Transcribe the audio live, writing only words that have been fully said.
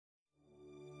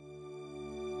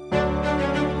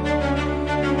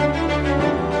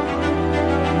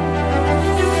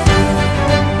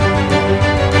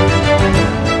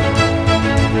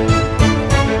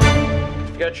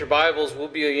Got your Bibles, we'll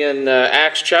be in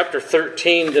Acts chapter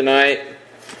 13 tonight.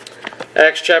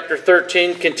 Acts chapter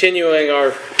 13, continuing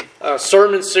our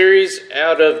sermon series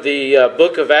out of the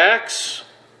book of Acts.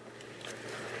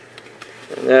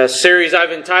 A series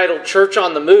I've entitled Church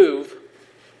on the Move.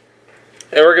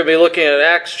 And we're going to be looking at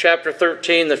Acts chapter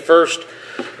 13, the first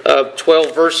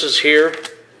 12 verses here.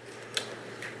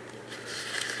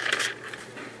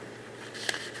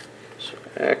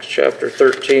 Acts chapter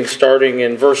 13, starting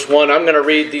in verse 1. I'm going to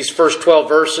read these first 12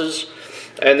 verses,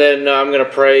 and then I'm going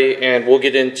to pray, and we'll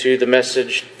get into the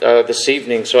message this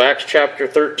evening. So Acts chapter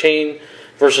 13,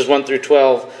 verses 1 through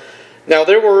 12. Now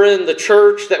there were in the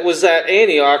church that was at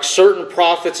Antioch certain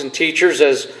prophets and teachers,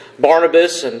 as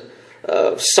Barnabas and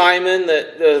Simon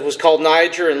that was called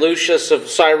Niger, and Lucius of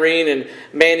Cyrene, and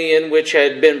Manaen, which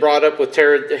had been brought up with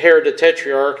Herod the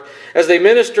Tetrarch. As they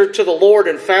ministered to the Lord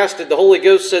and fasted, the Holy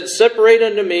Ghost said, Separate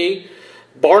unto me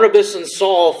Barnabas and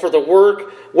Saul for the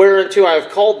work whereunto I have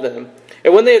called them.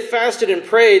 And when they had fasted and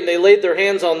prayed, and they laid their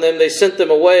hands on them, they sent them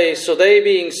away. So they,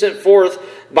 being sent forth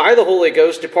by the Holy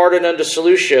Ghost, departed unto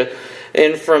Seleucia,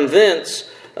 and from thence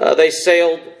they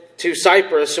sailed to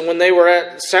Cyprus. And when they were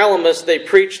at Salamis, they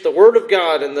preached the word of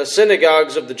God in the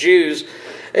synagogues of the Jews,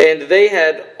 and they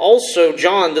had also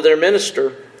John to their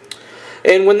minister.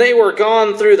 And when they were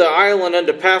gone through the island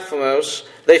unto Paphos,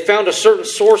 they found a certain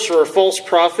sorcerer, a false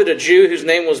prophet, a Jew, whose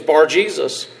name was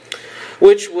Bar-Jesus,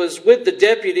 which was with the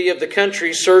deputy of the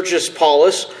country, Sergius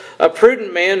Paulus, a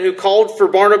prudent man, who called for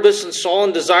Barnabas and Saul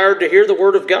and desired to hear the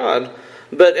word of God.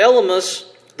 But Elymas,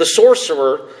 the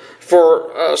sorcerer,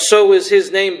 for so is his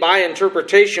name by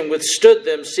interpretation, withstood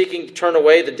them, seeking to turn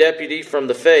away the deputy from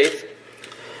the faith.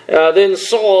 Then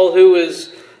Saul, who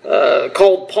is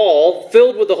called Paul,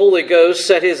 filled with the Holy Ghost,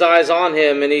 set his eyes on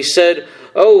him, and he said,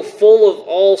 O full of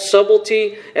all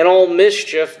subtlety and all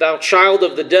mischief, thou child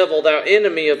of the devil, thou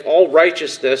enemy of all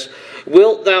righteousness,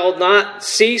 wilt thou not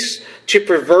cease to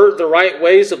pervert the right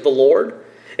ways of the Lord?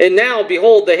 And now,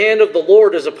 behold, the hand of the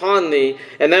Lord is upon thee,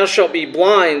 and thou shalt be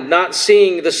blind, not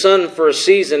seeing the sun for a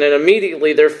season. And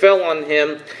immediately there fell on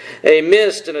him a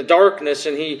mist and a darkness,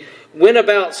 and he went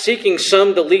about seeking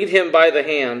some to lead him by the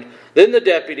hand. Then the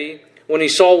deputy, when he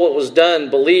saw what was done,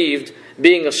 believed,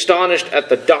 being astonished at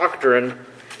the doctrine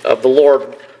of the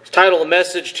Lord. The title of the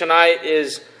message tonight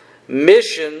is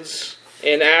Missions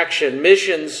in Action.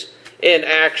 Missions in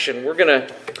Action. We're going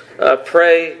to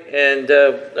pray and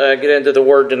get into the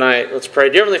Word tonight. Let's pray.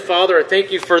 Dear Heavenly Father, I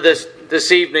thank you for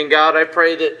this evening, God. I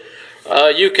pray that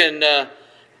you can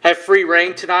have free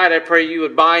reign tonight. I pray you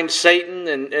would bind Satan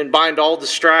and bind all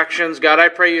distractions. God, I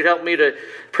pray you'd help me to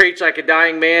preach like a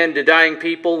dying man to dying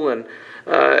people, and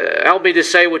help me to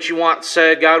say what you want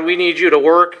said. God, we need you to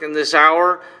work in this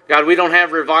hour. God, we don't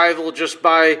have revival just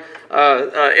by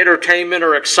entertainment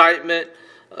or excitement.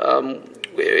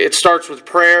 It starts with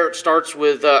prayer. It starts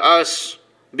with us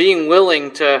being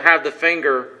willing to have the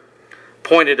finger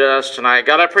pointed at us tonight.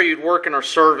 God, I pray you'd work in our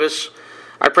service.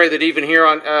 I pray that even here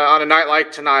on a night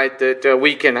like tonight that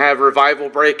we can have revival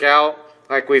break out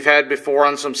like we've had before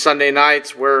on some Sunday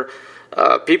nights, where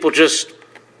people just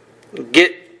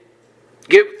get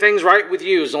things right with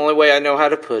you is the only way I know how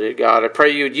to put it. God, I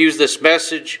pray you would use this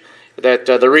message, that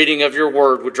the reading of your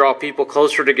word would draw people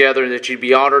closer together, and that you'd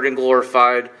be honored and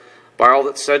glorified by all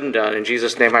that's said and done. In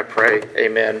Jesus' name I pray.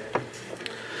 Amen.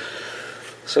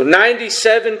 So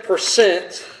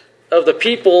 97% of the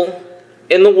people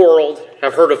in the world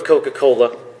have heard of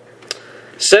Coca-Cola.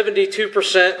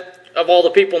 72% of all the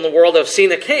people in the world have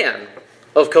seen a can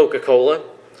of Coca-Cola.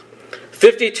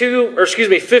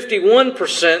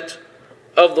 51%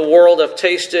 of the world have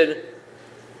tasted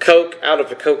Coke out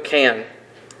of a Coke can.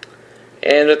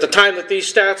 And at the time that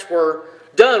these stats were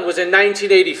done was in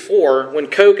 1984, when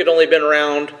Coke had only been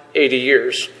around 80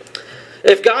 years.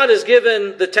 If God has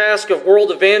given the task of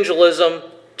world evangelism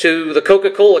to the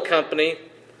Coca-Cola company,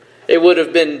 it would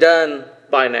have been done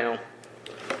by now.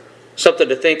 Something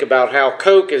to think about, how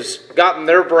Coke has gotten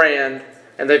their brand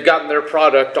and they've gotten their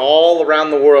product all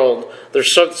around the world.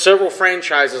 There's several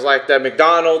franchises like that.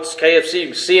 McDonald's, KFC, you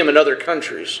can see them in other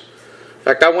countries. In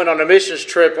fact, I went on a missions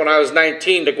trip when I was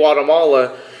 19 to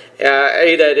Guatemala. I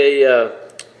ate at a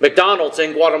McDonald's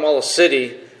in Guatemala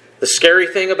City. The scary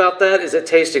thing about that is it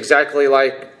tastes exactly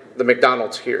like the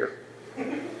McDonald's here.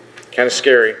 Kind of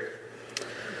scary.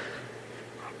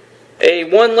 A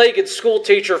one-legged school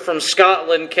teacher from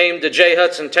Scotland came to J.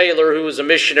 Hudson Taylor, who was a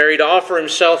missionary, to offer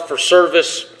himself for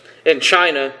service in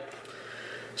China.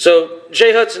 So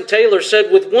J. Hudson Taylor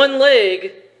said, with one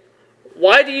leg,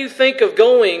 why do you think of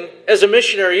going as a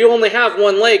missionary? You only have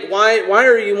one leg. Why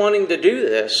are you wanting to do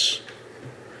this?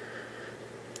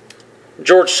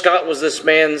 George Scott was this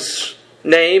man's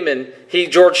name, and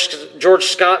George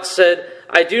Scott said,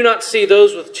 "I do not see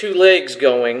those with 2 legs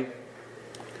going."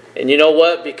 And you know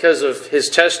what? Because of his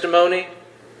testimony,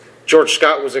 George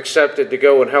Scott was accepted to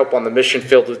go and help on the mission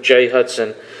field with J.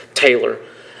 Hudson Taylor.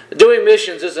 Doing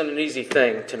missions isn't an easy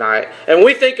thing tonight. And when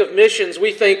we think of missions,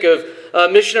 we think of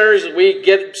missionaries that we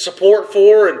get support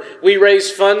for and we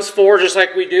raise funds for, just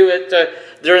like we do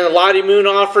during the Lottie Moon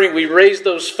offering. We raise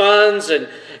those funds and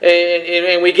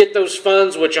we get those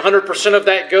funds, which 100% of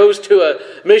that goes to a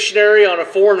missionary on a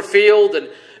foreign field.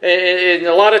 And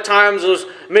a lot of times those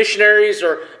missionaries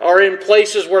are in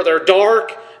places where they're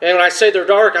dark. And when I say they're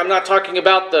dark, I'm not talking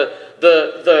about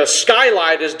the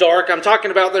skylight is dark. I'm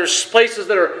talking about there's places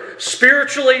that are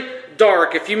spiritually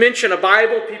dark. If you mention a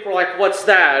Bible, people are like, "What's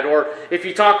that?" Or if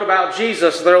you talk about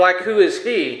Jesus, they're like, "Who is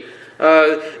He?"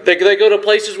 They go to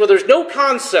places where there's no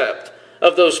concept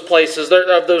of those places,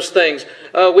 of those things.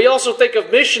 We also think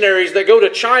of missionaries that go to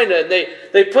China and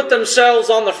they put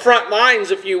themselves on the front lines,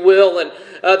 if you will, and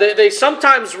they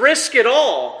sometimes risk it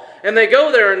all. And they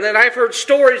go there, and then I've heard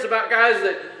stories about guys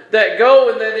that go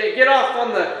and then they get off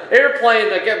on the airplane.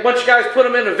 They get a bunch of guys, put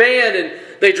them in a van, and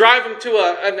they drive them to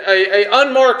a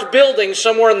unmarked building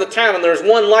somewhere in the town. And there's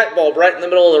one light bulb right in the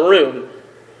middle of the room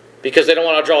because they don't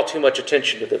want to draw too much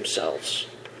attention to themselves.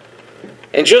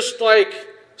 And just like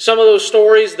some of those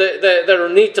stories that are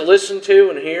neat to listen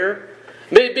to and hear,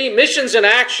 missions in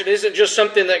action isn't just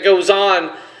something that goes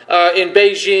on in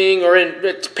Beijing or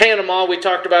in Panama. We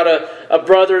talked about a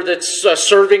brother that's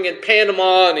serving in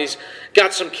Panama, and he's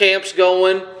got some camps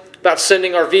going, about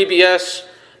sending our VBS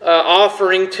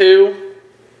offering to.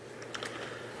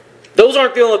 Those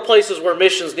aren't the only places where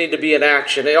missions need to be in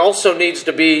action. It also needs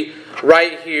to be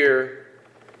right here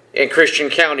in Christian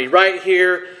County, right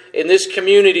here in this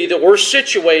community that we're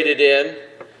situated in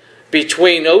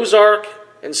between Ozark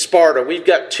and Sparta. We've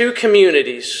got 2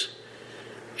 communities.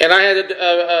 And I had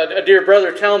a dear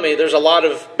brother tell me there's a lot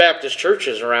of Baptist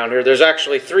churches around here. There's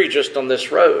actually 3 just on this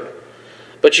road.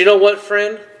 But you know what,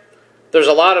 friend? There's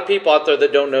a lot of people out there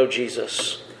that don't know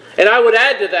Jesus. And I would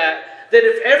add to that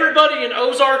if everybody in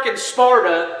Ozark and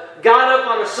Sparta got up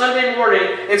on a Sunday morning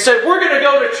and said, "We're going to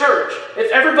go to church,"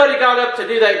 if everybody got up to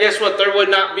do that, guess what? There would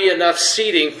not be enough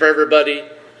seating for everybody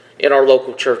in our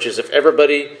local churches if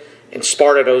everybody in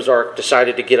Sparta and Ozark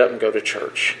decided to get up and go to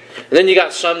church. And then you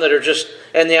got some that are just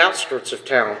in the outskirts of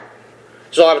town.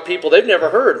 There's a lot of people, they've never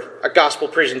heard a gospel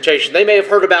presentation. They may have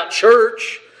heard about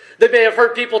church. They may have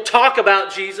heard people talk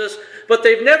about Jesus, but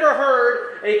they've never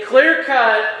heard a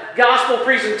clear-cut gospel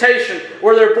presentation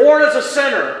where they're born as a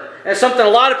sinner. And something a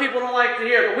lot of people don't like to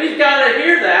hear. But we've got to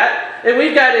hear that, and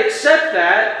we've got to accept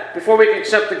that before we can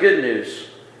accept the good news.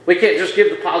 We can't just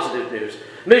give the positive news.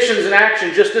 Missions in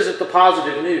action just isn't the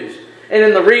positive news. And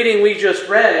in the reading we just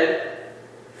read,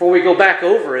 before we go back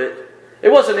over it, it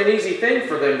wasn't an easy thing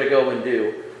for them to go and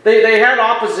do. They had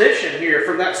opposition here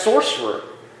from that sorcerer.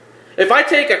 If I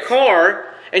take a car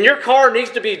and your car needs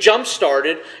to be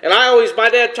jump-started, and my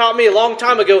dad taught me a long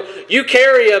time ago, you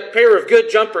carry a pair of good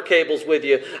jumper cables with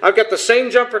you. I've got the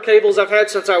same jumper cables I've had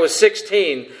since I was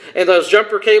 16, and those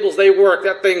jumper cables, they work.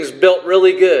 That thing's built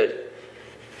really good.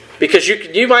 Because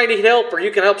you might need help, or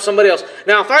you can help somebody else.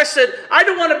 Now, if I said, I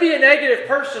don't want to be a negative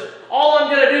person, all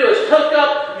I'm going to do is hook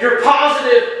up your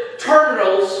positive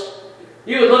terminals,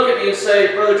 you would look at me and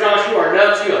say, "Brother Josh, you are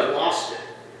nuts, you have lost it."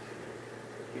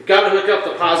 You've got to hook up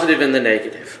the positive and the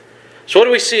negative. So what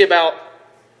do we see about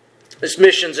this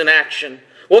missions in action?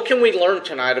 What can we learn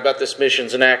tonight about this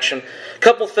missions in action? A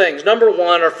couple things. Number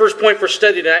one, our first point for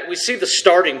study tonight, we see the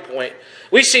starting point.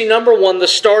 We see, number one, the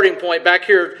starting point back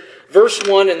here, verse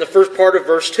 1 and the first part of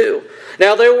verse 2.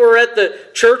 Now they were at the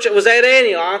church that was at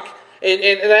Antioch,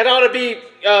 and that ought to be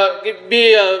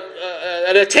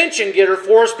an attention getter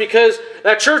for us, because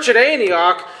that church at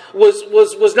Antioch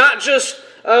was not just,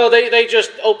 they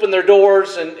just opened their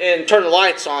doors and turned the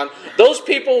lights on. Those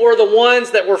people were the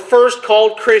ones that were first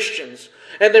called Christians.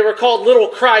 And they were called little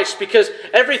Christ because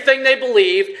everything they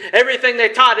believed, everything they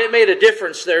taught, it made a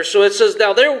difference there. So it says,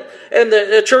 now there in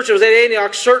the church that was at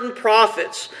Antioch, certain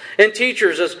prophets and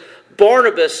teachers as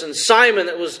Barnabas and Simon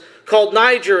that was called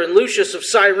Niger, and Lucius of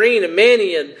Cyrene, and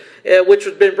Manaen, which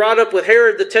had been brought up with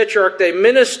Herod the Tetrarch. They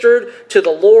ministered to the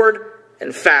Lord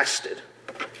and fasted.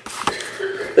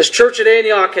 This church at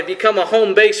Antioch had become a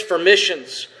home base for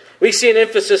missions. We see an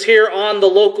emphasis here on the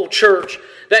local church.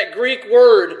 That Greek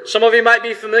word, some of you might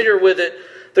be familiar with it.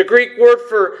 The Greek word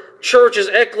for church is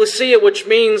ekklesia, which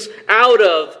means out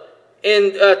of.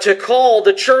 And to call,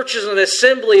 the church is an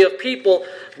assembly of people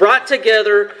brought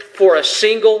together for a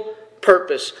single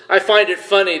purpose. I find it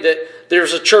funny that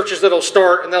there's churches that'll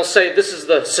start and they'll say this is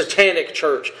the satanic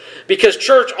church, because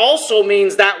church also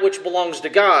means that which belongs to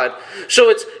God. So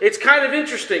it's kind of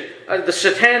interesting. The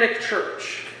satanic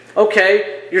church.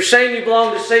 Okay, you're saying you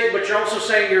belong to Satan, but you're also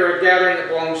saying you're a gathering that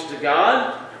belongs to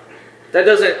God? That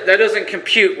doesn't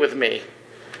compute with me.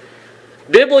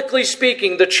 Biblically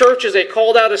speaking, the church is a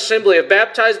called out assembly of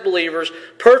baptized believers,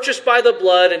 purchased by the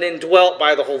blood and indwelt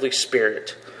by the Holy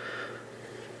Spirit.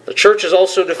 The church is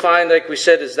also defined, like we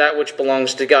said, as that which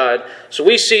belongs to God. So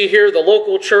we see here the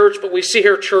local church, but we see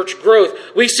here church growth.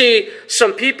 We see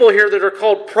some people here that are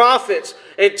called prophets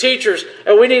and teachers.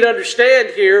 And we need to understand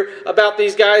here about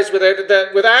these guys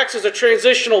with Acts as a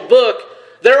transitional book,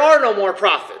 there are no more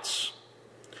prophets.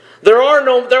 There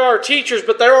are teachers,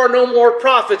 but there are no more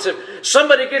prophets. If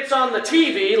somebody gets on the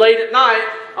TV late at night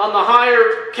on the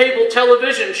higher cable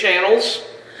television channels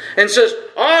and says,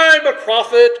 I'm a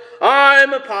prophet,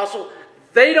 I'm an apostle,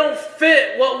 they don't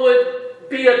fit what would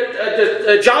be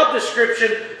a job description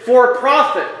for a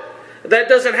prophet. That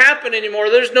doesn't happen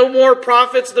anymore. There's no more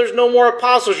prophets, there's no more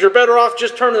apostles. You're better off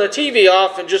just turning the TV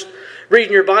off and just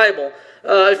reading your Bible.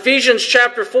 Ephesians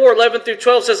chapter 4, 11 through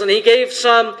 12 says, and he gave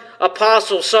some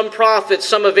apostles, some prophets,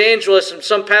 some evangelists, and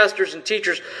some pastors and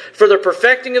teachers for the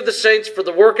perfecting of the saints, for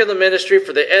the work of the ministry,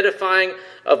 for the edifying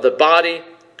of the body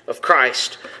of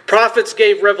Christ. Prophets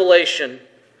gave revelation,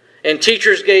 and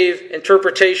teachers gave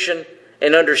interpretation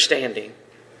and understanding.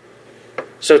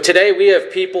 So today we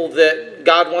have people that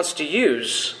God wants to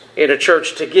use in a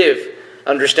church to give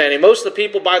understanding. Most of the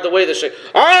people, by the way, they say,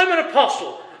 I'm an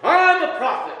apostle, I'm a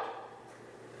prophet.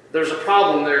 There's a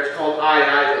problem there. It's called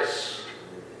I-itis.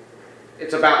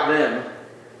 It's about them.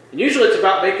 And usually it's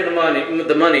about making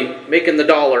the money, making the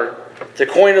dollar, the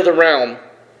coin of the realm.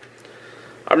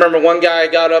 I remember one guy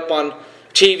got up on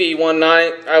TV one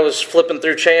night. I was flipping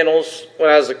through channels when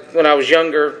I was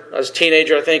younger. I was a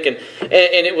teenager, I think, and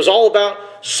it was all about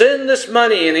send this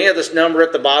money, and he had this number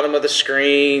at the bottom of the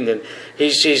screen, and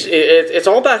it's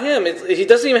all about him. He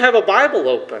doesn't even have a Bible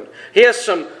open. He has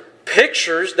some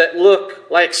pictures that look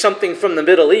like something from the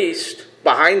Middle East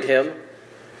behind him,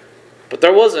 but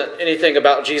there wasn't anything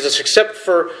about Jesus except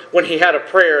for when he had a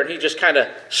prayer and he just kind of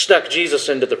stuck Jesus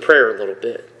into the prayer a little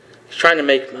bit. He's trying to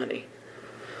make money.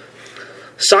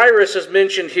 Cyrus is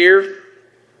mentioned here.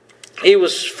 He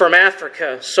was from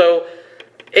Africa. So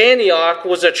Antioch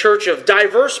was a church of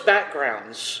diverse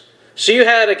backgrounds. So you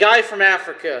had a guy from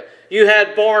Africa. You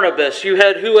had Barnabas. You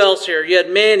had who else here? You had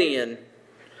Manian.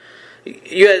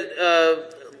 You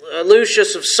had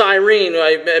Lucius of Cyrene.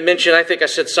 I mentioned, I think I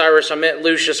said Cyrus. I meant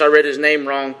Lucius. I read his name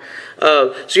wrong.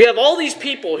 So you have all these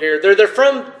people here. They're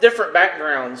from different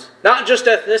backgrounds. Not just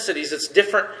ethnicities. It's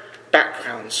different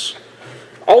backgrounds.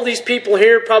 All these people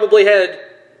here probably had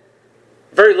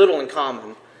very little in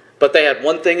common. But they had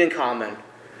one thing in common.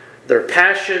 Their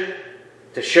passion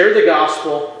to share the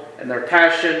gospel and their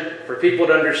passion for people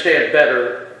to understand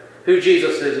better who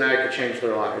Jesus is and how He could change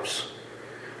their lives.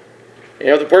 You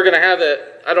know, we're going to have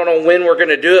I don't know when we're going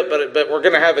to do it, but we're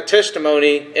going to have a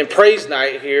testimony and praise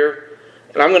night here.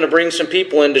 And I'm going to bring some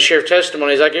people in to share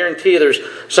testimonies. I guarantee you there's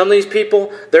some of these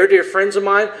people, they're dear friends of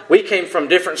mine. We came from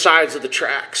different sides of the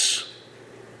tracks.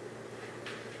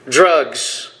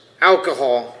 Drugs,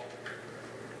 alcohol.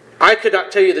 I could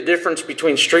not tell you the difference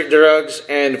between street drugs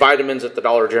and vitamins at the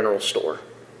Dollar General store.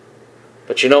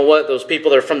 But you know what? Those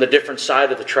people that are from the different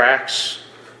side of the tracks,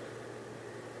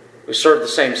 we serve the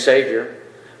same Savior.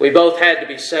 We both had to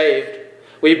be saved.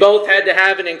 We both had to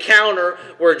have an encounter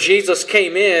where Jesus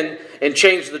came in and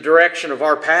changed the direction of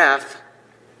our path.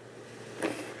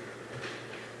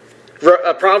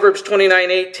 Proverbs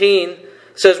 29:18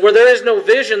 says, where there is no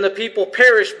vision, the people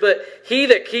perish, but he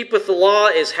that keepeth the law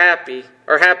is happy.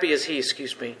 Or happy is he,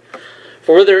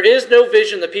 For where there is no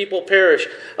vision, the people perish.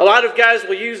 A lot of guys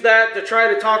will use that to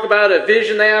try to talk about a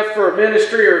vision they have for a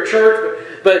ministry or a church.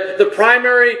 But the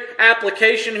primary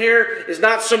application here is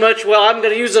not so much, well, I'm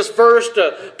going to use this verse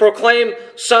to proclaim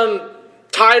some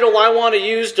title I want to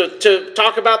use to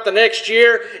talk about the next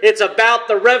year. It's about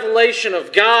the revelation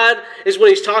of God is what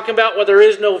he's talking about, where there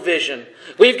is no vision.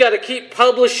 We've got to keep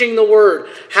publishing the Word.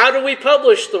 How do we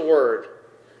publish the Word?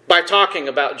 By talking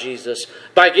about Jesus,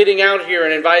 by getting out here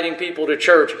and inviting people to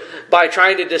church, by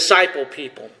trying to disciple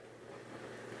people.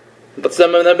 But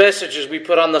some of the messages we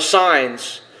put on the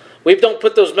signs, we don't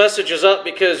put those messages up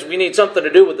because we need something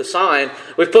to do with the sign.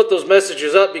 We put those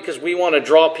messages up because we want to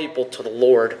draw people to the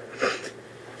Lord.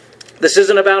 This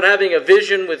isn't about having a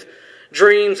vision with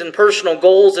dreams and personal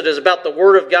goals. It is about the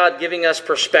Word of God giving us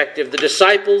perspective. The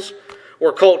disciples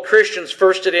were called Christians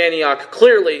first at Antioch.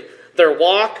 Clearly, their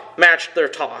walk matched their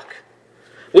talk.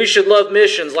 We should love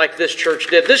missions like this church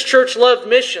did. This church loved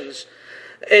missions.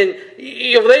 And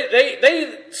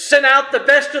they sent out the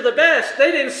best of the best.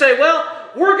 They didn't say, well,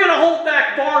 we're going to hold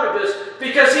back Barnabas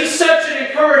because he's such an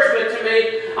encouragement to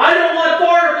me. I don't want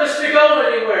Barnabas to go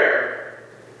anywhere.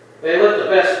 They let the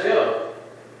best go.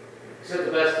 They sent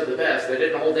the best of the best. They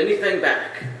didn't hold anything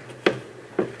back.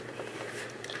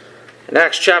 In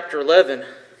Acts chapter 11,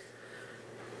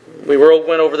 we went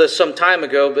over this some time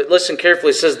ago, but listen carefully.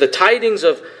 It says, the tidings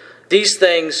of these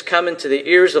things come into the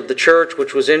ears of the church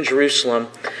which was in Jerusalem,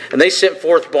 and they sent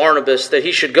forth Barnabas that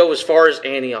he should go as far as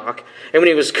Antioch. And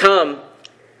when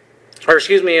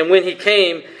he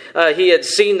came, he had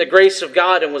seen the grace of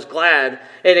God and was glad,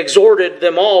 and exhorted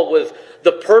them all with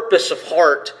the purpose of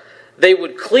heart they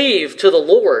would cleave to the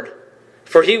Lord.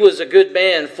 For he was a good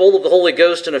man, full of the Holy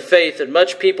Ghost and of faith, and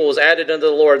much people was added unto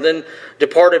the Lord. Then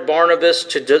departed Barnabas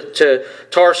to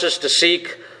Tarsus to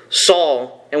seek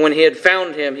Saul. And when he had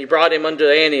found him, he brought him unto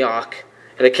Antioch.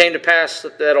 And it came to pass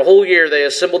that a whole year they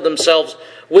assembled themselves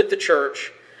with the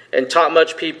church and taught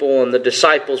much people, and the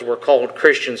disciples were called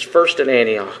Christians first in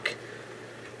Antioch.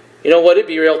 You know what? It'd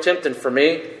be real tempting for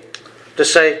me to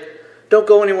say, don't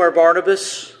go anywhere,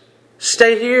 Barnabas.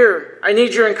 Stay here. I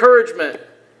need your encouragement.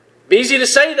 It'd be easy to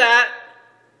say that,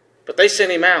 but they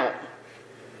sent him out.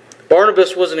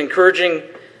 Barnabas was an encouraging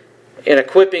and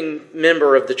equipping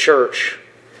member of the church.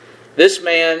 This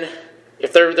man,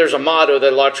 if there's a motto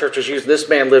that a lot of churches use, this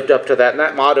man lived up to that. And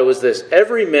that motto is this: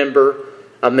 every member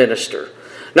a minister.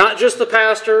 Not just the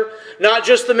pastor, not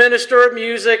just the minister of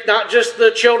music, not just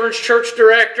the children's church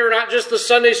director, not just the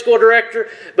Sunday school director,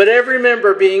 but every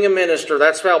member being a minister.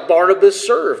 That's how Barnabas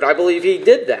served. I believe he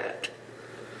did that.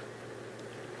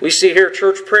 We see here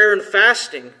church prayer and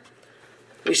fasting.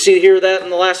 We see here that in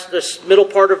this middle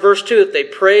part of verse 2, that they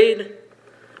prayed,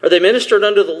 or they ministered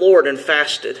unto the Lord and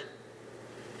fasted.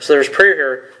 So there's prayer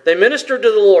here. They ministered to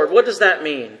the Lord. What does that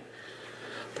mean?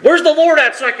 Where's the Lord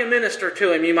at so I can minister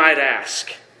to Him, you might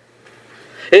ask?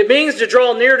 It means to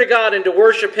draw near to God and to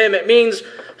worship Him. It means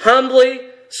humbly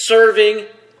serving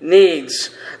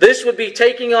needs. This would be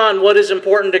taking on what is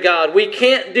important to God. We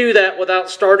can't do that without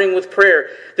starting with prayer.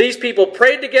 These people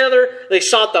prayed together. They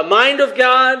sought the mind of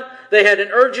God. They had an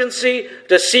urgency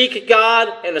to seek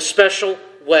God in a special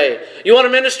way. You want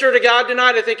to minister to God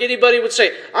tonight? I think anybody would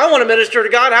say, I want to minister to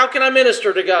God. How can I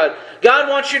minister to God? God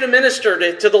wants you to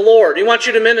minister to the Lord. He wants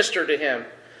you to minister to Him.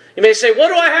 You may say, what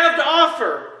do I have to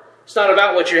offer? It's not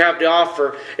about what you have to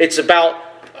offer. It's about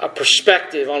a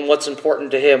perspective on what's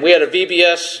important to Him. We had a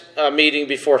VBS meeting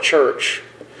before church.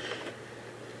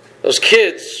 Those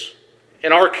kids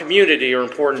in our community are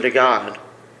important to God.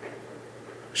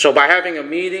 So by having a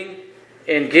meeting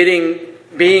and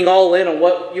being all in on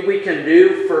what we can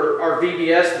do for our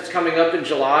VBS that's coming up in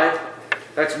July,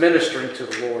 that's ministering to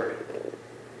the Lord.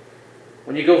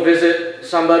 When you go visit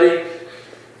somebody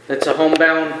that's a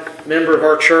homebound member of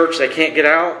our church, they can't get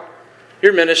out,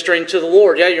 you're ministering to the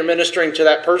Lord. Yeah, you're ministering to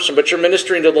that person, but you're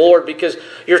ministering to the Lord because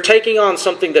you're taking on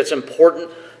something that's important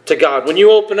to God. When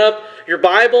you open up your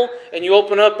Bible and you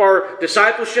open up our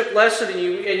discipleship lesson and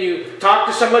you talk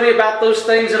to somebody about those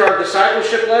things in our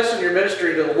discipleship lesson, you're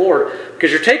ministering to the Lord because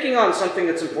you're taking on something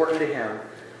that's important to Him.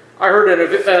 I heard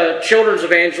a children's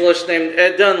evangelist named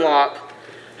Ed Dunlop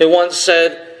who once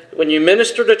said, when you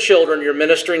minister to children, you're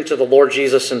ministering to the Lord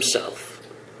Jesus Himself.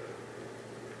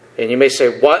 And you may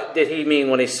say, what did he mean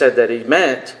when he said that? He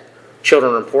meant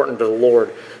children are important to the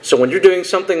Lord. So when you're doing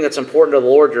something that's important to the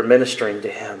Lord, you're ministering to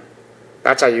Him.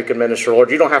 That's how you can minister to the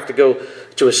Lord. You don't have to go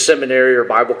to a seminary or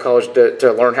Bible college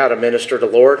to learn how to minister to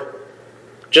the Lord.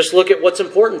 Just look at what's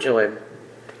important to Him.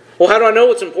 Well, how do I know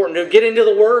what's important to Him? Get into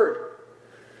the Word.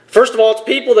 First of all, it's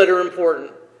people that are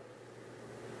important.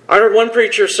 I heard one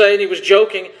preacher say, and he was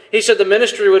joking, he said the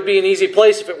ministry would be an easy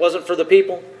place if it wasn't for the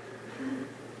people.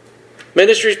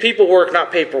 Ministry is people work,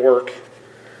 not paperwork.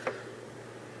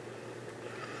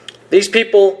 These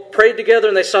people prayed together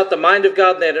and they sought the mind of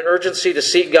God and they had an urgency to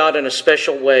seek God in a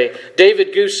special way.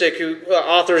 David Gusick, who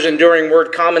authors Enduring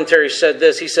Word Commentary, said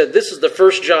this. He said, this is the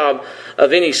first job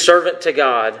of any servant to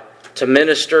God, to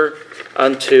minister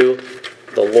unto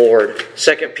the Lord.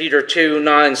 2 Peter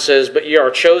 2:9 says, but ye are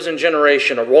a chosen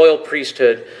generation, a royal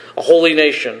priesthood, a holy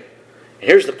nation. And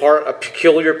here's the part, a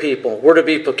peculiar people. We're to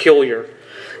be peculiar.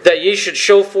 That ye should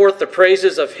show forth the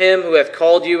praises of Him who hath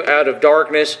called you out of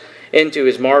darkness into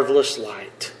His marvelous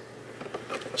light.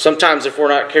 Sometimes if we're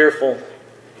not careful,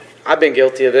 I've been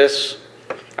guilty of this.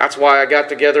 That's why I got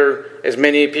together as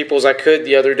many people as I could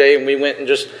the other day and we went and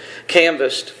just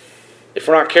canvassed. If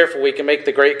we're not careful, we can make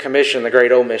the Great Commission the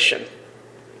Great Omission.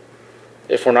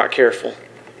 If we're not careful.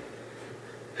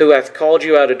 who hath called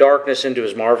you out of darkness into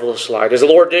his marvelous light. Has the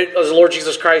Lord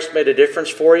Jesus Christ made a difference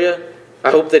for you? I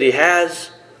hope that he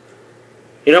has.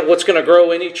 You know what's going to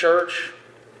grow any church?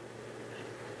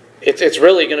 It's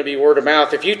really going to be word of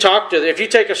mouth. If you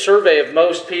take a survey of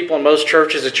most people in most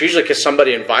churches, it's usually because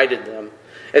somebody invited them.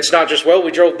 It's not just, well,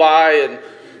 we drove by and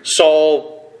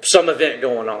saw some event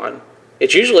going on.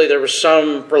 It's usually there was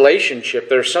some relationship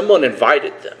there. Someone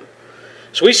invited them.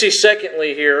 So we see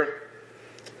secondly here,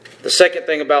 the second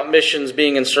thing about missions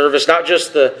being in service, not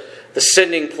just the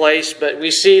sending place, but we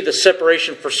see the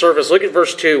separation for service. Look at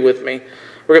verse 2 with me.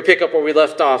 We're going to pick up where we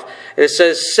left off. It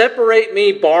says, "Separate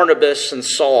me, Barnabas and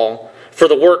Saul, for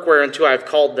the work whereunto I have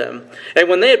called them." And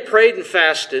when they had prayed and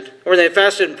fasted, or they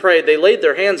fasted and prayed, they laid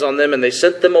their hands on them and they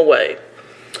sent them away.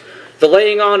 The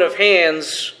laying on of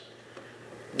hands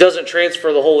doesn't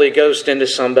transfer the Holy Ghost into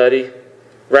somebody.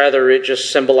 Rather, it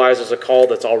just symbolizes a call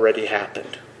that's already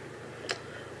happened.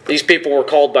 These people were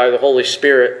called by the Holy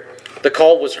Spirit. The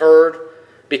call was heard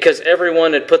because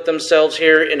everyone had put themselves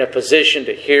here in a position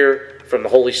to hear from the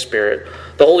Holy Spirit.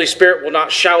 The Holy Spirit will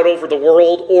not shout over the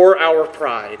world or our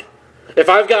pride. If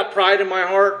I've got pride in my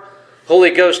heart,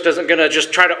 Holy Ghost isn't going to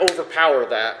just try to overpower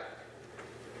that.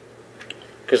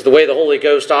 Because the way the Holy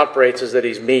Ghost operates is that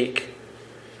He's meek.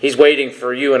 He's waiting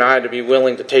for you and I to be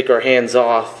willing to take our hands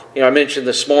off. I mentioned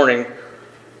this morning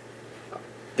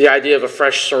the idea of a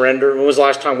fresh surrender. When was the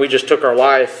last time we just took our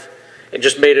life and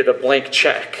just made it a blank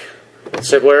check? And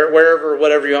said, wherever,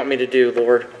 whatever you want me to do,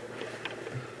 Lord.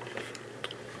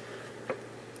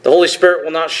 The Holy Spirit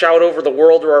will not shout over the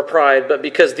world or our pride, but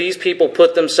because these people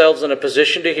put themselves in a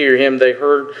position to hear Him, they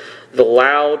heard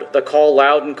the call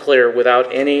loud and clear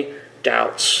without any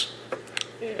doubts.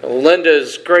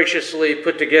 Linda's graciously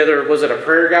put together, was it a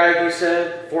prayer guide you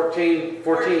said? 14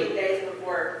 days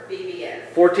before VBS.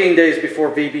 14 days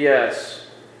before VBS.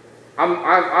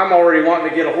 I'm already wanting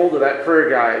to get a hold of that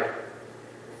prayer guide.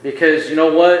 Because you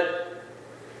know what?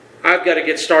 I've got to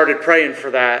get started praying for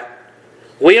that.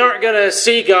 We aren't going to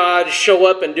see God show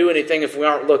up and do anything if we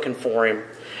aren't looking for Him.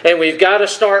 And we've got to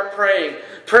start praying.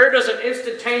 Prayer doesn't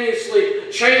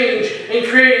instantaneously change and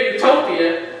create a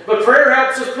utopia, but prayer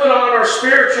helps us put on our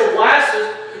spiritual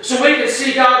glasses so we can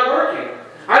see God working.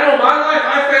 I know in my life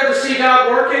I failed to see God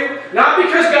working, not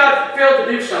because God failed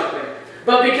to do something,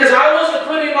 but because I wasn't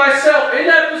putting myself in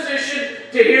that position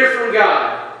to hear from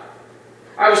God.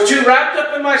 I was too wrapped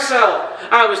up in myself.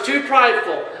 I was too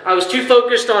prideful. I was too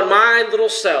focused on my little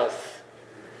self.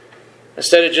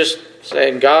 Instead of just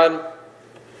saying, God,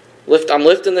 I'm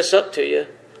lifting this up to you.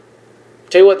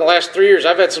 Tell you what, in the last 3 years,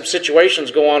 I've had some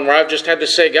situations go on where I've just had to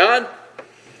say, God,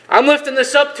 I'm lifting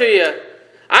this up to you.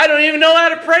 I don't even know how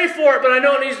to pray for it, but I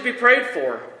know it needs to be prayed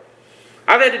for.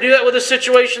 I've had to do that with a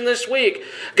situation this week.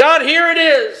 God, here it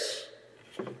is.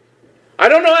 I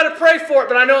don't know how to pray for it,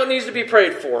 but I know it needs to be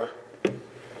prayed for.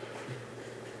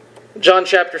 John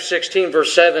chapter 16,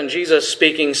 verse 7, Jesus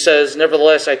speaking says,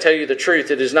 "Nevertheless, I tell you the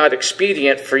truth, it is not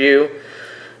expedient for you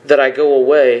that I go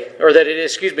away." Or that it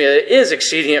is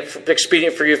expedient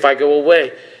for you if I go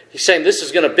away. He's saying this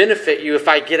is going to benefit you if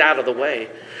I get out of the way.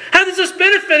 How does this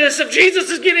benefit us if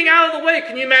Jesus is getting out of the way?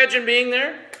 Can you imagine being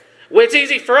there? Well, it's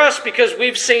easy for us because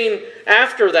we've seen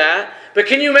after that. But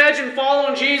can you imagine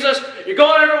following Jesus? You're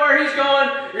going everywhere He's going.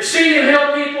 You're seeing Him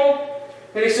help people.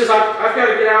 And He says, I've got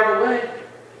to get out of the way.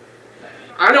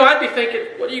 I know I'd be thinking,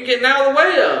 what are you getting out of the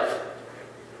way of?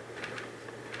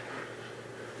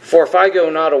 "For if I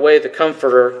go not away, the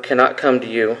Comforter cannot come to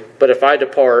you. But if I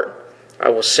depart, I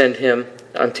will send Him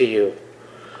unto you."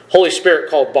 Holy Spirit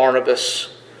called Barnabas.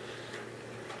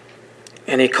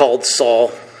 And He called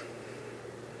Saul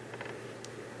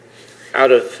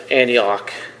out of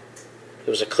Antioch. It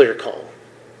was a clear call.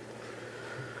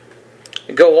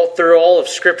 Go through all of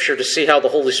Scripture to see how the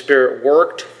Holy Spirit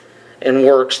worked and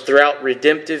works throughout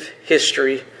redemptive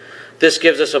history. This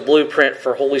gives us a blueprint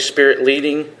for Holy Spirit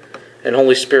leading and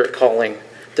Holy Spirit calling.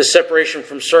 The separation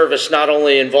from service not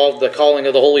only involved the calling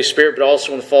of the Holy Spirit, but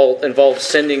also involved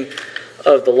sending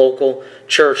of the local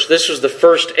church. This was the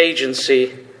first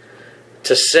agency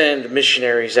to send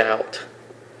missionaries out.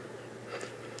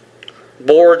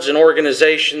 Boards and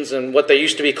organizations and what they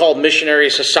used to be called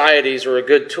missionary societies are a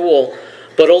good tool,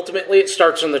 but ultimately it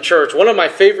starts in the church. One of my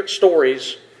favorite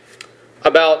stories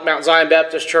about Mount Zion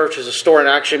Baptist Church is a story, and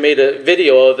I actually made a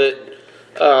video of it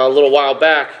a little while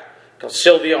back, called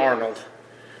Sylvia Arnold.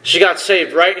 She got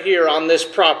saved right here on this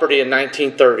property in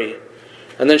 1930.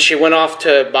 And then she went off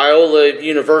to Biola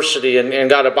University and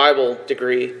got a Bible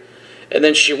degree. And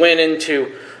then she went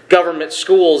into government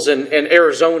schools in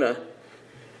Arizona.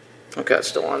 Okay, it's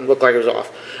still on. Looked like it was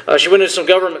off. She went into some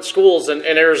government schools in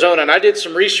Arizona, and I did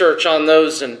some research on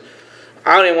those, and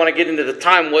I don't even want to get into the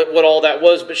time what all that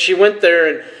was, but she went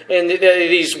there, and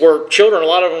these were children. A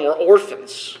lot of them were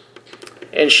orphans.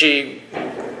 And she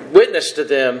witnessed to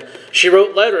them. She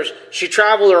wrote letters. She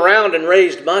traveled around and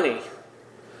raised money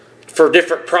for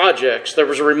different projects. There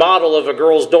was a remodel of a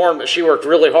girl's dorm that she worked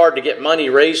really hard to get money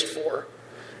raised for.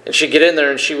 And she'd get in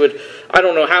there and she would, I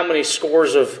don't know how many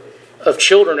scores of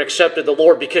children accepted the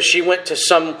Lord because she went to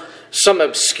some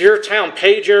obscure town,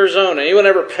 Page, Arizona. Anyone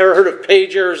ever heard of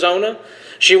Page, Arizona?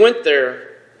 She went there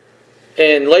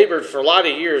and labored for a lot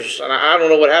of years. And I don't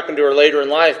know what happened to her later in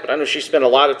life, but I know she spent a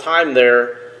lot of time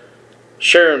there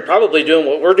sharing, probably doing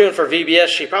what we're doing for VBS.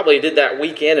 She probably did that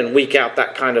week in and week out,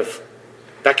 that kind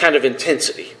of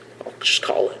intensity, I'll just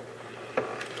call it.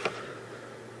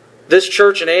 This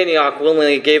church in Antioch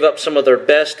willingly gave up some of their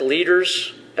best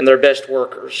leaders and their best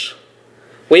workers.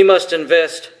 We must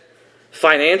invest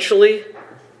financially,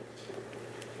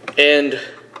 and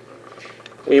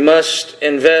we must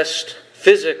invest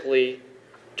physically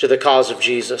to the cause of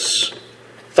Jesus.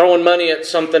 Throwing money at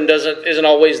something isn't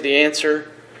always the answer.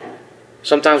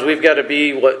 Sometimes we've got to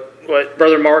be what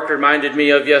Brother Mark reminded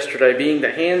me of yesterday, being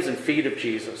the hands and feet of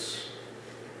Jesus.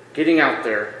 Getting out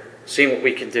there, seeing what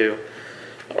we can do.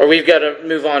 Or we've got to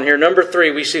move on here. Number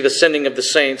 3, we see the sending of the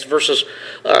saints. Verses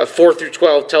 4 through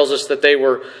 12 tells us that they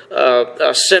were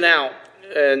sent out.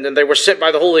 And then they were sent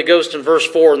by the Holy Ghost in verse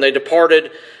 4. And they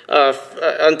departed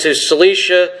unto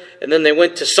Cilicia. And then they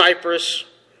went to Cyprus.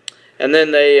 And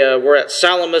then they were at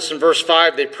Salamis in verse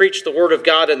 5. They preached the word of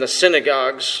God in the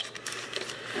synagogues.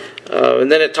 And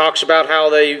then it talks about how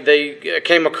they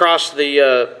came across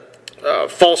the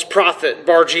false prophet,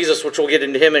 Bar Jesus, which we'll get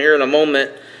into him here in a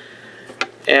moment.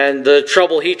 And the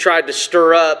trouble he tried to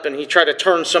stir up, and he tried to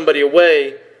turn somebody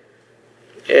away.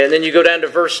 And then you go down to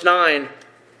verse 9.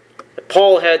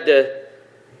 Paul had to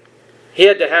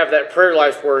have that prayer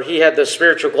life where he had the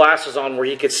spiritual glasses on, where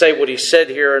he could say what he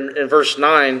said here in verse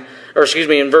 9, or excuse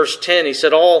me, in verse 10. He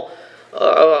said, full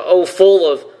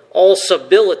of all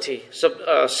subtility,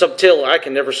 subtil. I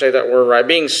can never say that word right.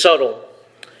 Being subtle,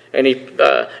 and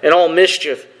all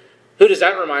mischief. Who does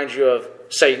that remind you of?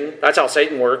 Satan. That's how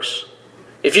Satan works.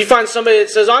 If you find somebody that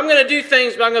says, I'm going to do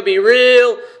things, but I'm going to be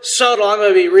real subtle, I'm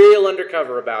going to be real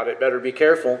undercover about it, better be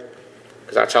careful.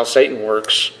 Because that's how Satan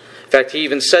works. In fact, he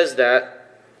even says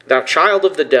that, thou child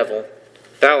of the devil,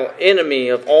 thou enemy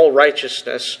of all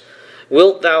righteousness,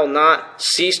 wilt thou not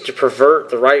cease to pervert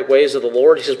the right ways of the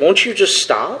Lord? He says, won't you just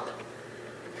stop?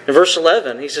 In verse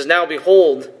 11, he says, now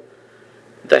behold,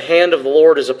 the hand of the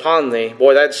Lord is upon thee.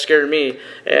 Boy, that scared me.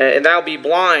 And thou be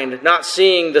blind, not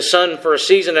seeing the sun for a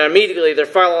season. And immediately there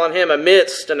fell on him a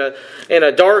mist and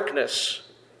a darkness.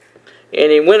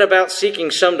 And he went about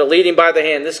seeking some to lead him by the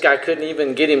hand. This guy couldn't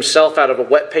even get himself out of a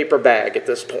wet paper bag at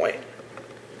this point.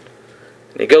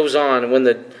 And he goes on, and when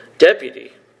the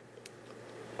deputy...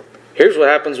 Here's what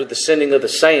happens with the sending of the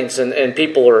saints, and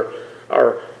people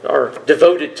are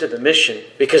devoted to the mission.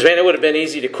 Because, man, it would have been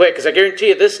easy to quit. Because I guarantee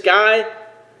you, this guy...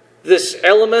 This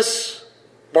Elymas,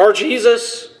 Bar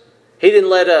Jesus, he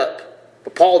didn't let up.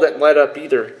 But Paul didn't let up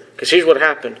either. Because here's what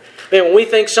happened. Man, when we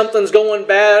think something's going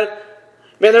bad,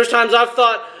 man, there's times I've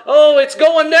thought, oh, it's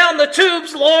going down the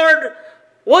tubes, Lord.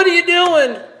 What are you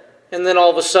doing? And then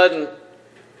all of a sudden,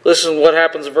 listen to what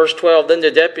happens in verse 12. Then the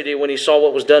deputy, when he saw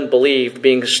what was done, believed,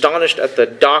 being astonished at the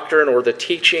doctrine or the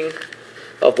teaching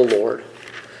of the Lord.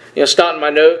 You know, it's not in my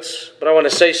notes, but I want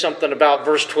to say something about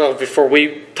verse 12 before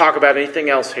we talk about anything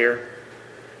else here.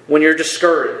 When you're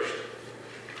discouraged,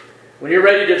 when you're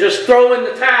ready to just throw in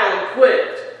the towel and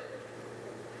quit,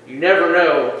 you never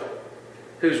know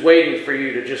who's waiting for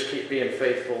you to just keep being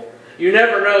faithful. You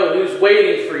never know who's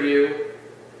waiting for you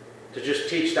to just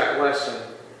teach that lesson,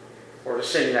 or to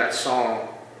sing that song,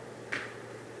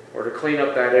 or to clean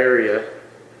up that area,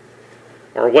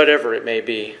 or whatever it may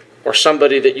be. Or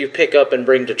somebody that you pick up and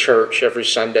bring to church every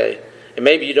Sunday. And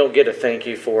maybe you don't get a thank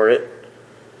you for it.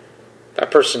 That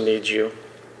person needs you.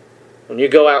 When you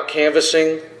go out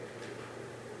canvassing,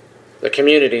 the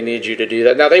community needs you to do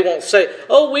that. Now they won't say,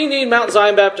 oh, we need Mount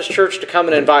Zion Baptist Church to come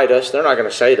and invite us. They're not going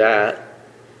to say that.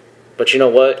 But you know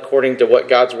what? According to what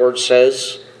God's Word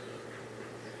says,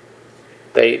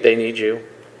 they need you.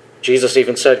 Jesus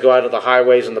even said, go out of the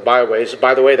highways and the byways.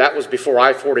 By the way, that was before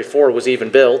I-44 was even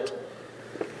built.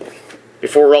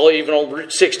 Before even old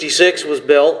Route 66 was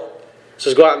built. It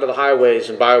says go out into the highways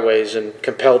and byways and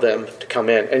compel them to come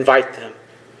in. Invite them.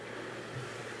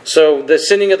 So the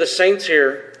sending of the saints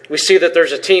here, we see that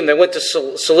there's a team. They went to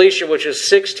Cilicia, which is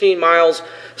 16 miles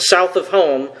south of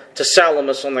home, to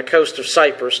Salamis on the coast of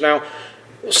Cyprus. Now,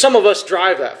 some of us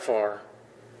drive that far.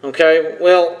 Okay?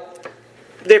 Well,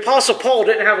 The Apostle Paul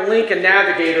didn't have a Lincoln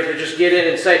Navigator to just get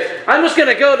in and say, I'm just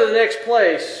going to go to the next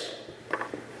place.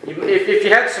 If you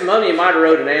had some money, you might have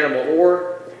rode an animal,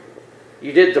 or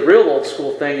you did the real old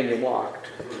school thing and you walked.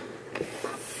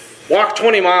 Walk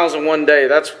 20 miles in one day.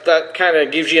 That kind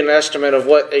of gives you an estimate of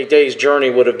what a day's journey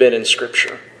would have been in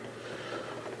Scripture.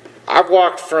 I've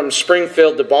walked from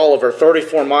Springfield to Bolivar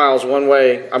 34 miles one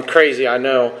way. I'm crazy, I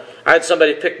know. I had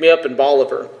somebody pick me up in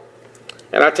Bolivar.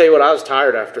 And I tell you what, I was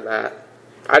tired after that.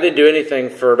 I didn't do anything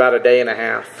for about a day and a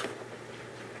half.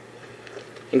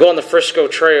 And go on the Frisco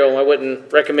Trail. I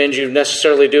wouldn't recommend you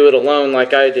necessarily do it alone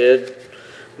like I did.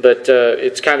 But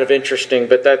it's kind of interesting.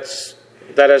 But that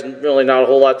has really not a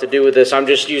whole lot to do with this. I'm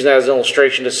just using that as an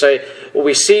illustration to say, well,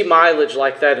 we see mileage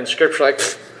like that in Scripture. Like,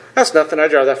 that's nothing. I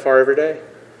drive that far every day.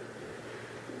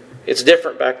 It's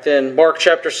different back then. Mark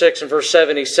chapter 6 and verse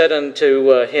 7, he said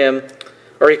unto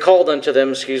he called unto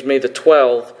them, the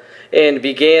 12, and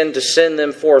began to send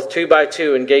them forth 2 by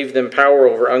 2 and gave them power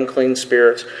over unclean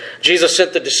spirits. Jesus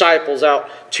sent the disciples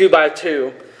out 2 by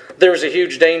 2. There's a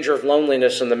huge danger of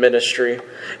loneliness in the ministry.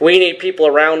 We need people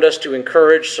around us to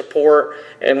encourage, support,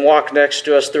 and walk next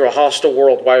to us through a hostile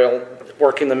world while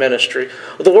working the ministry.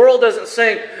 The world doesn't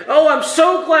say, oh, I'm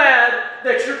so glad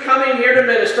that you're coming here to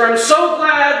minister. I'm so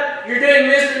glad you're doing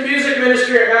music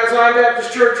ministry at Mount Zion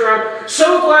Baptist Church. Or I'm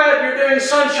so glad you're doing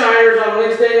Sunshiners on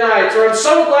Wednesday nights. Or I'm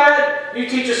so glad you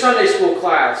teach a Sunday school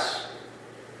class.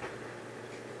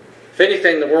 If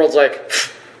anything, the world's like,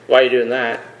 why are you doing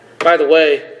that? By the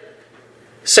way,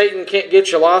 Satan can't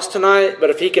get you lost tonight, but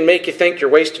if he can make you think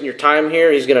you're wasting your time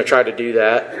here, he's going to try to do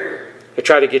that. He'll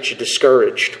try to get you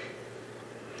discouraged.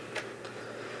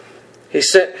 They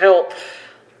send help.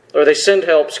 They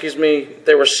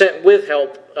were sent with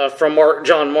help from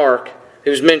John Mark,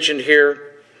 who's mentioned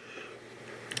here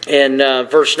in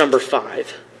verse number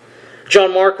 5.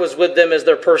 John Mark was with them as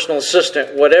their personal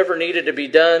assistant. Whatever needed to be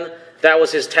done, that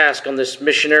was his task on this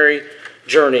missionary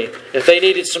journey. If they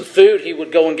needed some food, he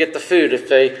would go and get the food. If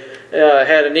they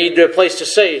had a need to a place to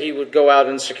stay, he would go out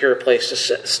and secure a place to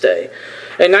stay.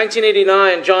 In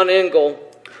 1989, John Engel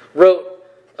wrote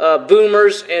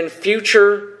Boomers and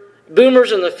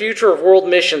the Future of World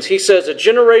Missions. He says, a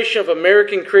generation of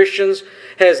American Christians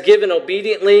has given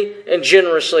obediently and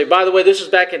generously. By the way, this is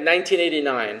back in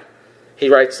 1989. He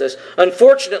writes this.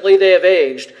 Unfortunately, they have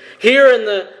aged. Here is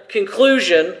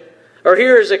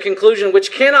a conclusion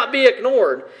which cannot be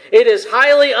ignored. It is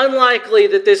highly unlikely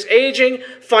that this aging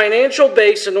financial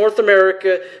base in North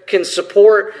America can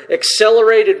support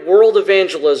accelerated world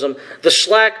evangelism. The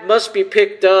slack must be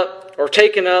picked up or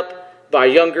taken up by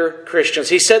younger Christians.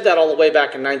 He said that all the way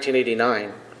back in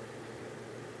 1989.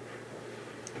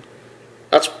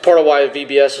 That's part of why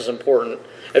VBS is important.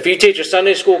 If you teach a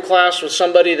Sunday school class with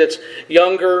somebody that's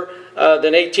younger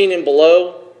than 18 and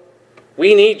below,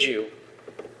 we need you.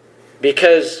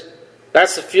 Because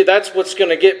that's what's going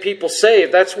to get people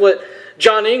saved. That's what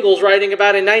John Engel's writing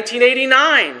about in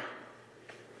 1989.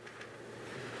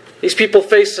 These people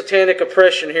face satanic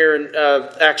oppression here in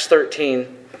Acts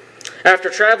 13. After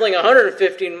traveling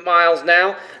 115 miles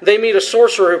now, they meet a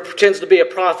sorcerer who pretends to be a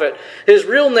prophet. His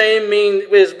real name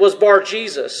was Bar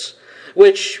Jesus,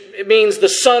 which means the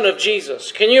son of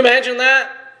Jesus. Can you imagine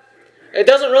that? It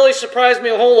doesn't really surprise me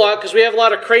a whole lot because we have a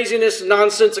lot of craziness and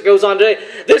nonsense that goes on today.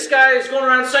 This guy is going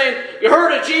around saying, you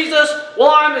heard of Jesus?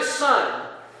 Well, I'm his son.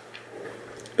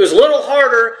 It was a little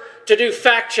harder to do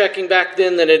fact-checking back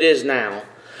then than it is now.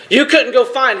 You couldn't go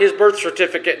find his birth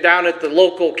certificate down at the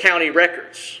local county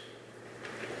records.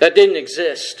 That didn't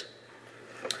exist.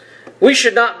 We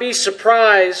should not be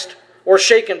surprised or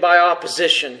shaken by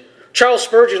opposition. Charles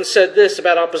Spurgeon said this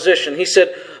about opposition. He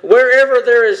said, wherever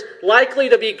there is likely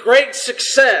to be great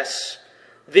success,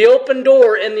 the open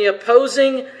door and the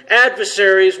opposing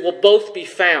adversaries will both be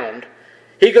found.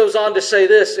 He goes on to say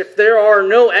this, if there are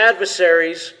no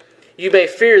adversaries, you may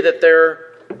fear that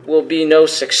there will be no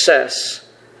success.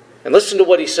 And listen to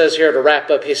what he says here to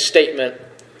wrap up his statement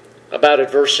about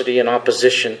adversity and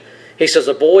opposition. He says,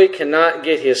 a boy cannot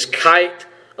get his kite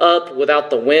up without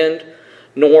the wind,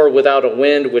 nor without a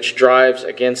wind which drives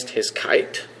against his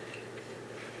kite.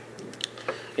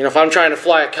 You know, if I'm trying to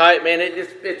fly a kite, man,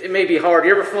 it may be hard.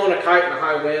 You ever flown a kite in a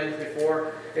high wind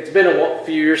before? It's been a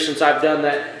few years since I've done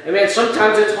that. And man,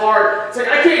 sometimes it's hard. It's like,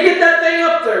 I can't get that thing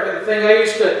up there. And the thing I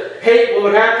used to hate, what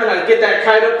would happen, I'd get that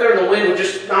kite up there and the wind would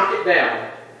just knock it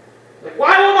down. Like,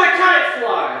 why won't my kite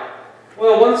fly?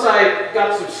 Well, once I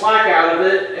got some slack out of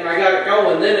it and I got it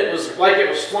going, then it was like it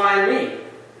was flying me.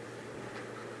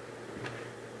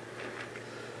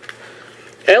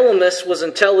 Elymas was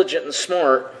intelligent and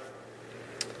smart.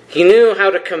 He knew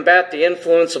how to combat the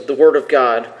influence of the Word of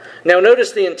God. Now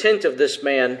notice the intent of this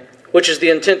man, which is the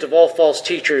intent of all false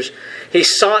teachers. He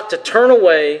sought to turn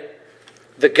away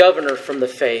the governor from the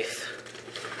faith.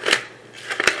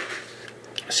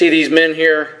 See these men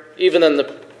here, even in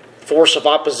the force of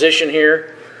opposition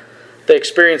here, they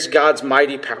experience God's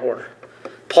mighty power.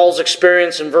 Paul's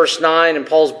experience in verse 9 and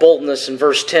Paul's boldness in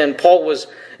verse 10. Paul was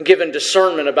given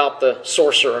discernment about the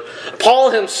sorcerer.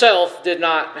 Paul himself did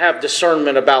not have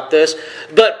discernment about this,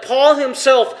 but Paul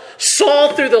himself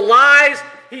saw through the lies.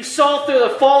 He saw through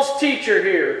the false teacher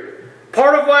here.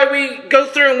 Part of why we go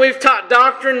through and we've taught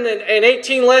doctrine and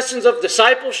 18 lessons of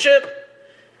discipleship,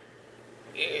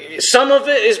 some of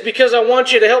it is because I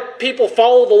want you to help people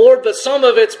follow the Lord, but some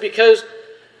of it's because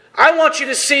I want you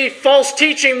to see false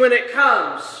teaching when it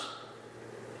comes.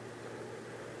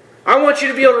 I want you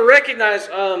to be able to recognize,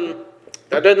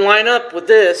 that doesn't line up with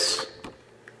this.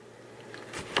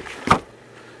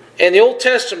 In the Old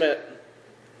Testament,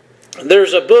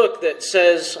 there's a book that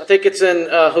says, I think it's in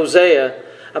Hosea,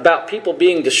 about people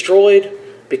being destroyed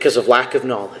because of lack of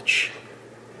knowledge.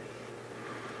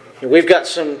 And we've got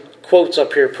some quotes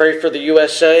up here. Pray for the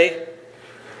USA.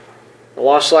 The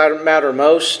lost matter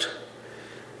most.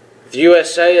 The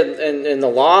USA and the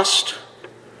lost,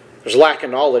 there's lack of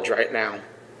knowledge right now.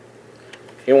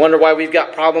 You wonder why we've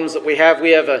got problems that we have.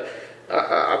 We have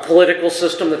a political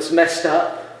system that's messed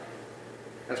up.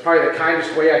 That's probably the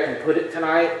kindest way I can put it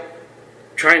tonight.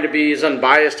 Trying to be as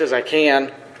unbiased as I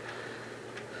can.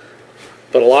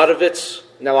 But a lot of it's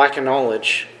no lack of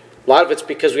knowledge. A lot of it's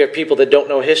because we have people that don't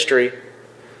know history.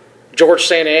 George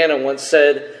St. Anna once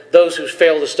said, those who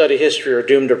fail to study history are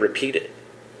doomed to repeat it.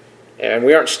 And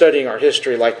we aren't studying our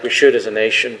history like we should as a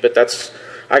nation. But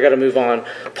I got to move on.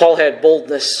 Paul had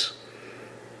boldness.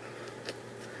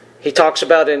 He talks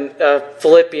about in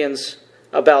Philippians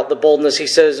about the boldness. He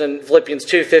says in Philippians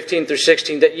 2:15 through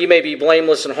 16 that ye may be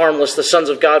blameless and harmless, the sons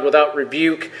of God without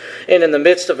rebuke, and in the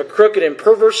midst of a crooked and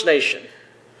perverse nation.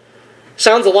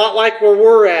 Sounds a lot like where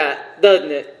we're at,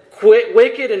 doesn't it?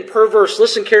 Wicked and perverse.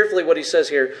 Listen carefully what he says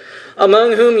here.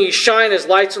 Among whom ye shine as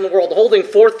lights in the world, holding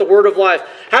forth the word of life.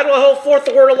 How do I hold forth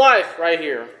the word of life? Right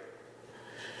here.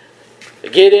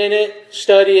 Get in it,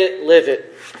 study it, live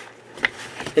it.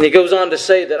 And he goes on to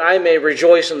say that I may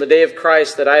rejoice in the day of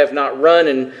Christ, that I have not run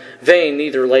in vain,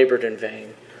 neither labored in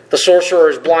vain. The sorcerer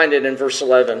is blinded in verse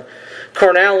 11.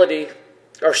 Certainly,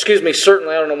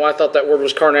 I don't know why I thought that word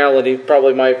was carnality.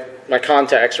 Probably my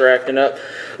contacts are acting up.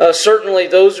 Certainly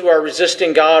those who are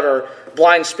resisting God are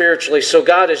blind spiritually. So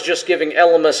God is just giving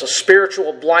Elymas a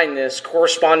spiritual blindness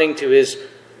corresponding to his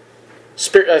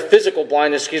physical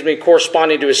blindness,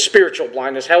 corresponding to his spiritual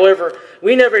blindness. However,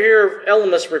 we never hear of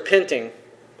Elymas repenting.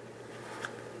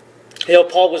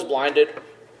 Paul was blinded.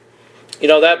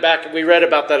 We read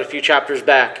about that a few chapters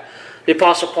back. The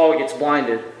Apostle Paul gets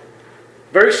blinded.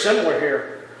 Very similar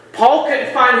here. Paul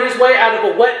couldn't find his way out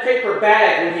of a wet paper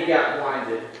bag when he got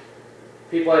blinded.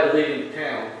 People had to leave him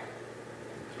town.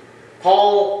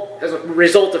 Paul, as a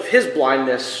result of his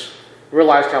blindness,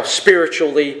 realized how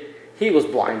spiritually he was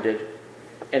blinded.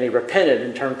 And he repented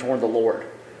and turned toward the Lord.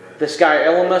 This guy,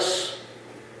 Elymas,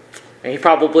 and he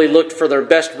probably looked for the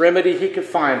best remedy he could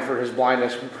find for his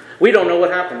blindness. We don't know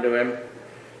what happened to him.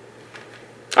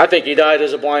 I think he died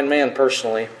as a blind man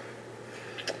personally.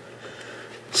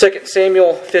 2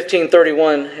 Samuel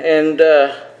 15:31, and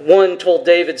one told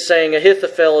David, saying,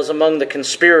 Ahithophel is among the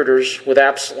conspirators with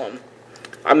Absalom.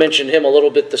 I mentioned him a little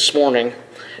bit this morning.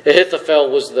 Ahithophel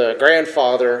was the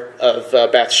grandfather of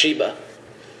Bathsheba.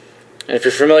 And if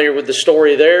you're familiar with the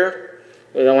story there,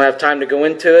 we don't have time to go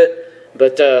into it,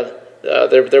 but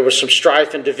there was some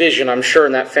strife and division, I'm sure,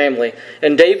 in that family.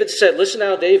 And David said, listen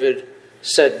how David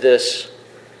said this.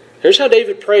 Here's how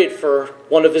David prayed for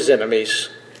one of his enemies.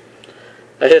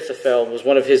 Ahithophel was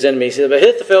one of his enemies.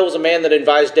 Ahithophel was a man that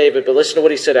advised David, but listen to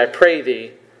what he said. I pray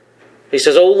thee. He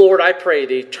says, O Lord, I pray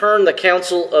thee, turn the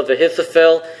counsel of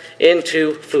Ahithophel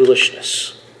into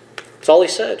foolishness. That's all he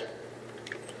said.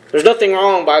 There's nothing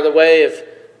wrong, by the way,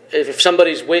 if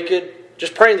somebody's wicked,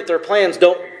 just praying that their plans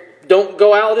don't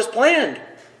go out as planned.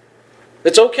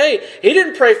 It's okay. He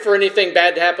didn't pray for anything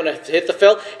bad to happen to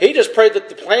Ahithophel. He just prayed that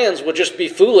the plans would just be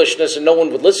foolishness and no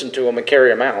one would listen to him and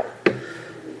carry him out.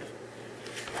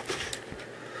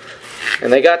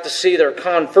 And they got to see their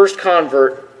first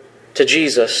convert to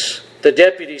Jesus. The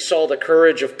deputy saw the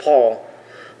courage of Paul.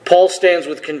 Paul stands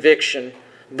with conviction,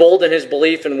 bold in his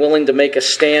belief and willing to make a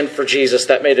stand for Jesus.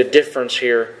 That made a difference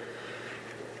here.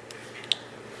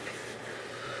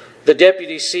 The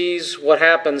deputy sees what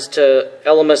happens to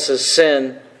Elymas'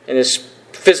 sin and his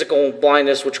physical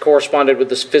blindness, which corresponded with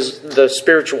the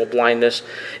spiritual blindness.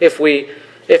 If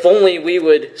only we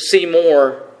would see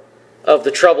more of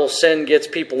the trouble sin gets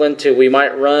people into, we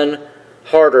might run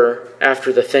harder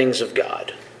after the things of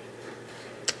God.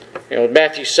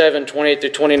 Matthew 7, 28 through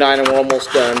 29, and we're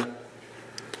almost done.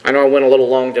 I know I went a little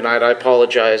long tonight, I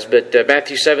apologize, but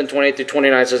Matthew 7, 28 through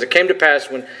 29 says, "It came to pass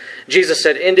when Jesus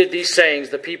had ended these sayings,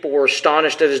 the people were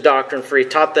astonished at his doctrine, for he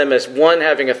taught them as one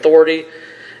having authority,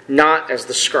 not as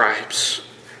the scribes."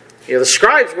 The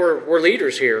scribes were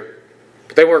leaders here,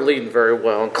 but they weren't leading very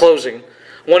well. In closing,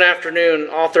 one afternoon,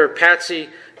 author Patsy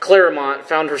Claremont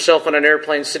found herself on an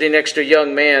airplane sitting next to a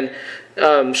young man.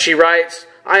 She writes,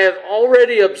 "I have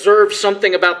already observed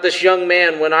something about this young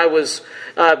man when I was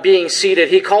being seated.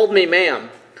 He called me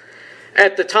ma'am.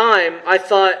 At the time, I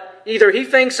thought either he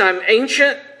thinks I'm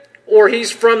ancient, or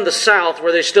he's from the South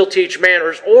where they still teach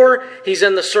manners, or he's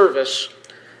in the service."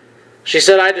 She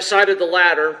said, "I decided the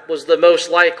latter was the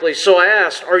most likely. So I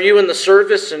asked, 'Are you in the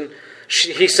service?' And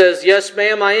he says, 'Yes,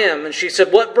 ma'am, I am.' And she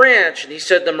said, 'What branch?' And he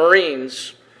said, 'The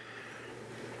Marines.'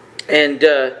 And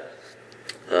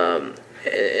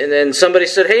then somebody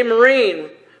said, 'Hey, Marine,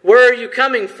 where are you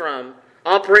coming from?'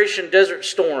 'Operation Desert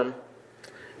Storm.'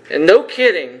 And no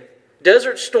kidding,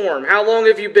 Desert Storm. 'How long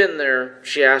have you been there?'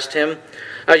 she asked him.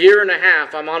 'A year and a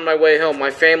half. I'm on my way home.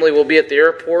 My family will be at the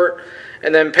airport.'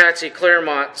 And then Patsy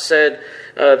Claremont said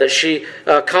that she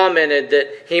commented that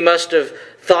he must have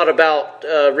thought about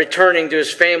returning to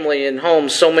his family and home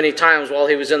so many times while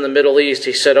he was in the Middle East.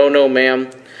 He said, 'Oh no,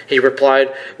 ma'am,' he replied.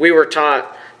 We were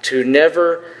taught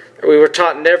never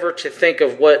to think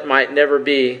of what might never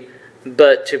be,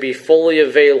 but to be fully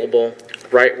available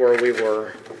right where we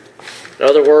were." In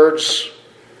other words,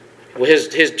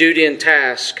 his duty and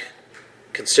task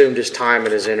consumed his time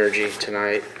and his energy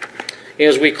tonight.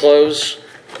 As we close,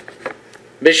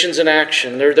 missions in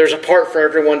action. There's a part for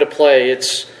everyone to play.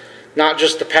 It's not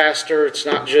just the pastor. It's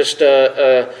not just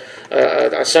a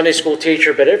Sunday school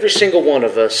teacher, but every single one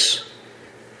of us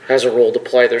has a role to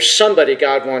play. There's somebody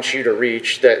God wants you to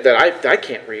reach that I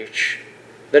can't reach,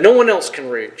 that no one else can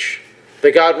reach.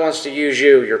 But God wants to use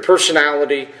you, your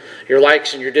personality, your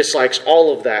likes and your dislikes,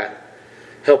 all of that.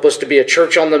 Help us to be a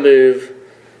church on the move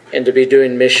and to be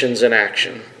doing missions in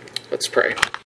action. Let's pray.